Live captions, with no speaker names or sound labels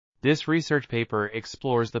This research paper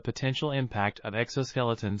explores the potential impact of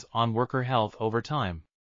exoskeletons on worker health over time.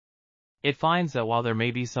 It finds that while there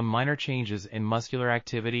may be some minor changes in muscular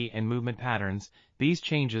activity and movement patterns, these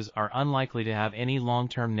changes are unlikely to have any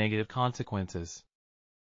long-term negative consequences.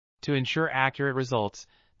 To ensure accurate results,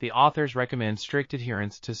 the authors recommend strict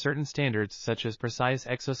adherence to certain standards such as precise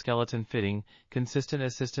exoskeleton fitting, consistent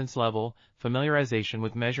assistance level, familiarization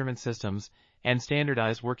with measurement systems, and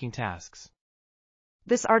standardized working tasks.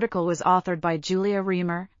 This article was authored by Julia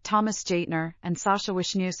Riemer, Thomas Jaitner, and Sascha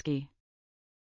Wischniewski.